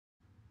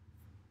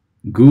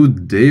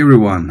Good day,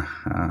 everyone.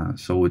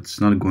 So it's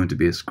not going to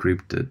be a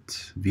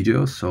scripted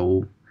video,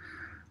 so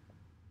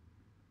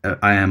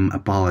I am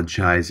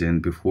apologizing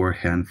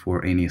beforehand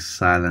for any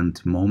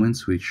silent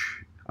moments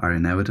which are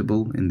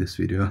inevitable in this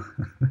video.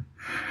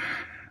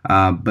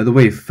 By the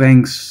way,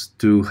 thanks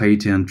to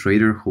Haitian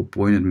trader who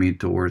pointed me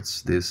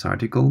towards this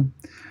article.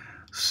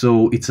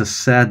 So it's a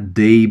sad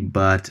day,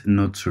 but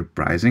not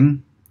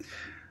surprising.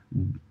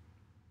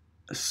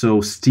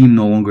 So Steam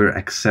no longer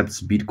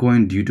accepts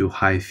Bitcoin due to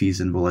high fees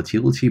and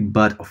volatility,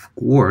 but of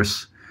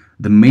course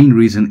the main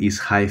reason is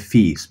high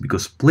fees,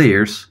 because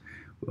players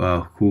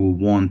who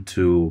want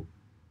to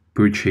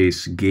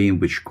purchase a game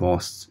which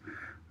costs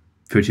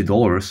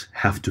 $30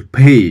 have to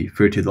pay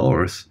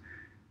 $30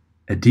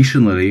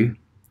 additionally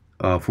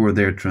for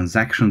their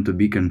transaction to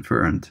be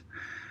confirmed.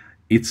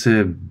 It's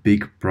a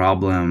big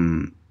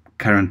problem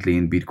currently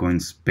in Bitcoin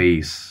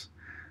space,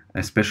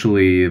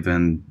 especially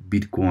when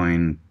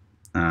Bitcoin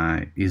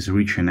is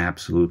reaching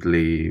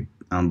absolutely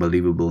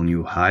unbelievable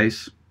new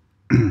highs.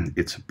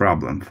 It's a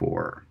problem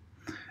for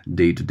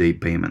day-to-day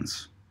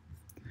payments.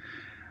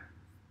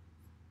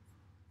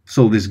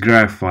 So this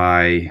graph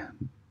I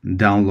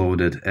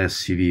downloaded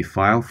SCV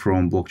file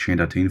from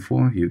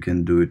blockchain.info. You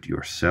can do it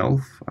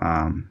yourself.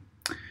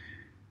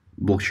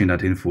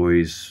 Blockchain.info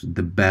is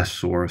the best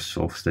source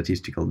of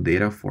statistical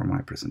data for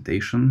my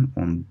presentation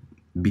on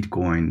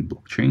Bitcoin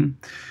blockchain.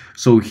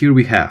 So here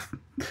we have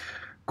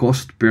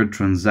cost per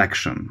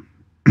transaction.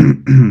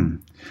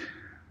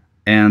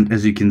 And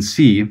as you can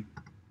see,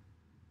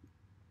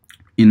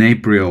 in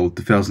April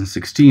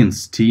 2016,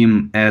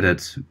 Steam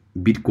added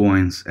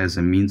Bitcoins as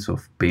a means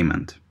of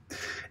payment,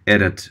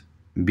 added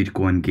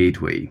Bitcoin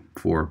gateway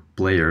for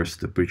players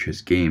to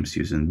purchase games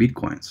using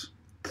Bitcoins.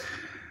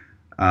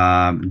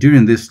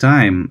 During this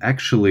time,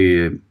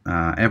 actually,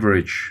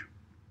 average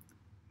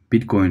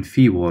Bitcoin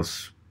fee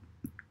was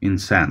in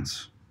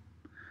cents.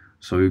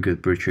 So you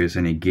could purchase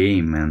any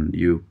game and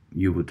you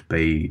would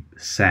pay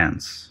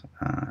cents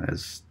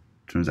as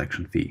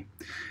transaction fee.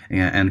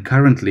 And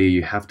currently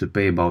you have to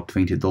pay about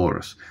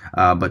 $20.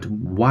 But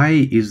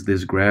why is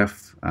this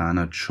graph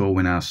not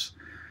showing us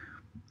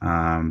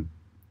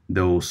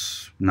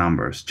those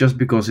numbers? Just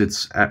because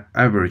it's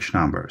average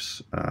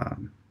numbers.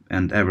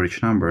 And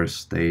average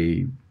numbers,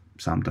 they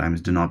sometimes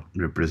do not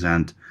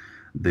represent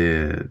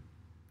the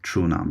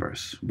true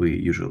numbers we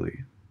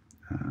usually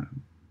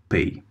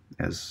pay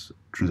as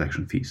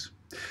transaction fees.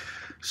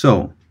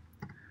 So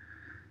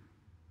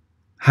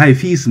high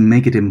fees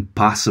make it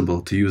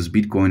impossible to use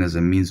Bitcoin as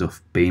a means of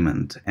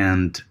payment,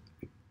 and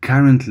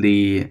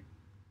currently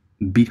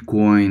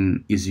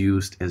Bitcoin is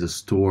used as a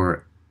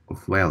store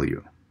of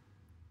value.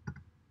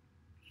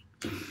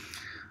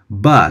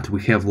 But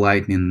we have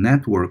Lightning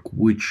Network,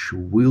 which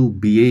will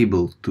be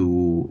able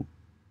to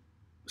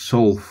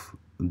solve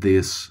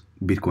this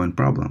Bitcoin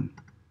problem.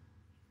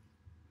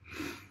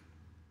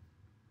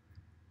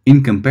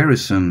 In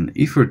comparison,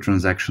 Ether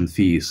transaction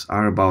fees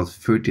are about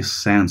 30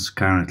 cents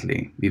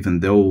currently, even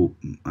though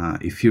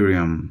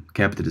Ethereum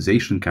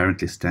capitalization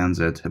currently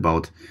stands at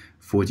about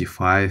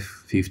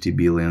 $45–50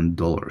 billion.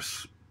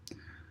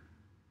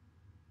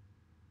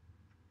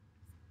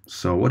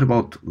 So what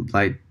about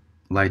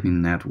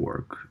Lightning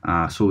Network?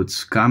 So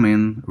it's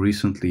coming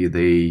recently.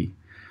 They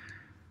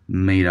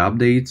made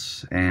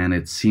updates, and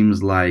it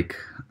seems like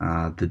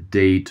the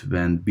date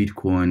when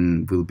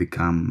Bitcoin will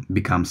become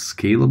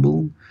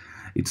scalable,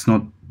 it's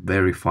not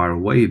very far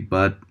away,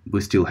 but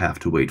we still have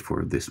to wait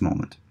for this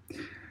moment.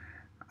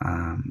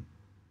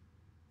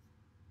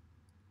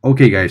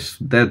 Okay guys,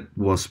 that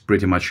was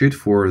pretty much it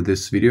for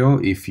this video.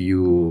 If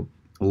you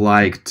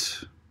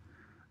liked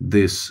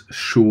this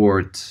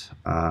short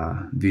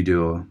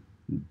video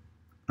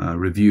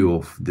review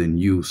of the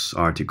news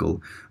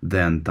article,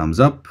 then thumbs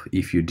up.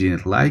 If you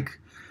didn't like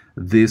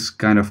this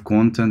kind of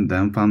content,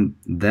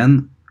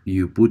 then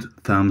you put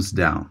thumbs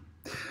down.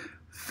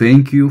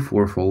 Thank you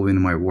for following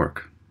my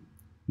work.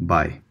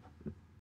 Bye.